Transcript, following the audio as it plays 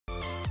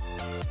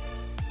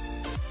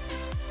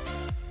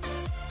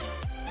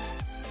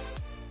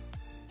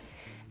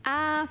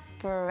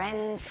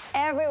Friends,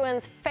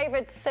 everyone's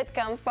favorite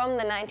sitcom from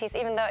the 90s,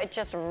 even though it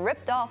just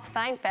ripped off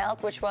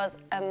Seinfeld, which was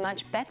a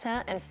much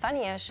better and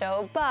funnier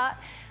show. But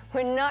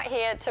we're not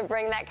here to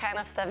bring that kind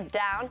of stuff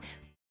down.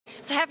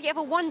 So have you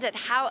ever wondered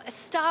how a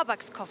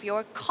Starbucks coffee or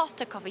a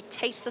Costa coffee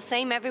tastes the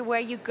same everywhere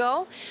you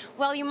go?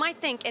 Well, you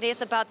might think it is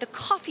about the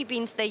coffee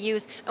beans they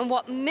use and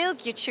what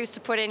milk you choose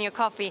to put in your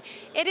coffee.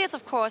 It is,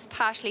 of course,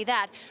 partially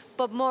that.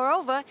 But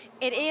moreover,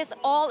 it is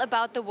all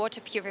about the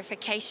water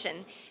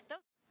purification.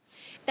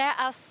 There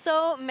are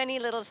so many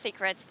little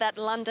secrets that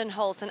London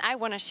holds, and I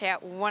want to share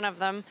one of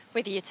them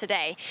with you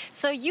today.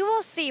 So you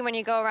will see when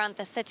you go around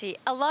the city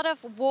a lot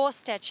of war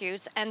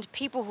statues and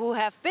people who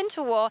have been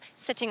to war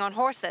sitting on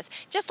horses,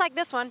 just like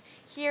this one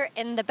here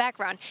in the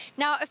background.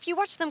 Now, if you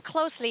watch them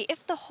closely,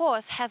 if the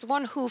horse has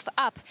one hoof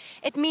up,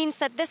 it means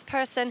that this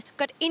person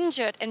got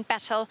injured in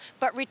battle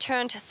but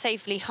returned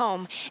safely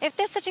home. If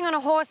they're sitting on a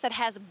horse that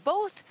has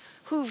both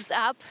hooves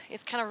up,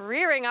 is kind of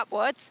rearing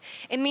upwards,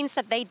 it means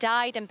that they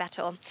died in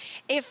battle.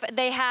 If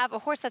they have a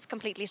horse that's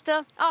completely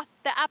still,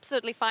 they're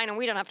absolutely fine and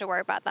we don't have to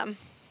worry about them.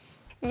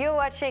 You're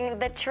watching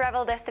the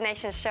Travel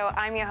Destinations Show.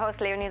 I'm your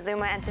host, Leonie,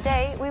 and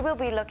today we will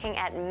be looking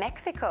at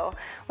Mexico.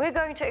 We're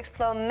going to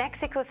explore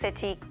Mexico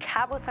City,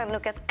 Cabo San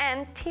Lucas,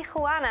 and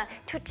Tijuana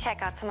to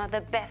check out some of the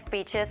best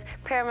beaches,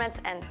 pyramids,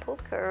 and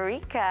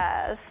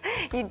pulquericas.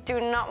 You do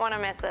not want to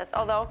miss this,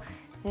 although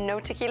no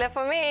tequila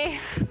for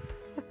me.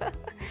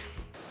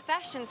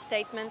 Fashion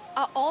statements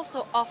are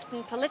also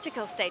often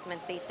political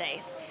statements these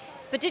days.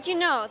 But did you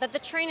know that the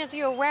trainers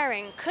you're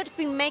wearing could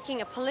be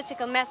making a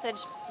political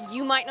message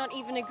you might not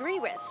even agree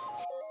with?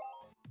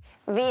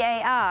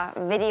 VAR,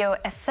 Video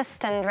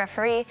Assistant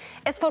Referee,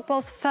 is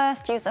football's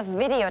first use of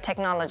video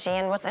technology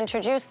and was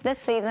introduced this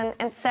season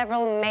in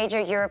several major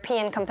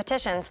European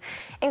competitions,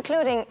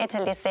 including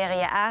Italy's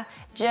Serie A,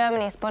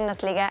 Germany's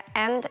Bundesliga,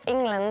 and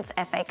England's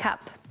FA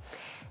Cup.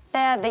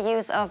 There, the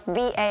use of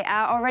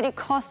VAR already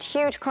caused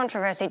huge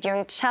controversy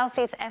during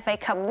Chelsea's FA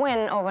Cup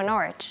win over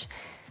Norwich.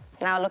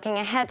 Now, looking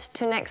ahead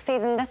to next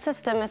season, the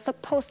system is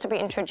supposed to be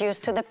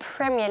introduced to the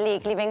Premier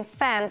League, leaving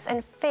fans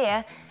in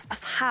fear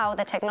of how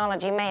the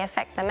technology may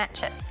affect the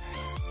matches.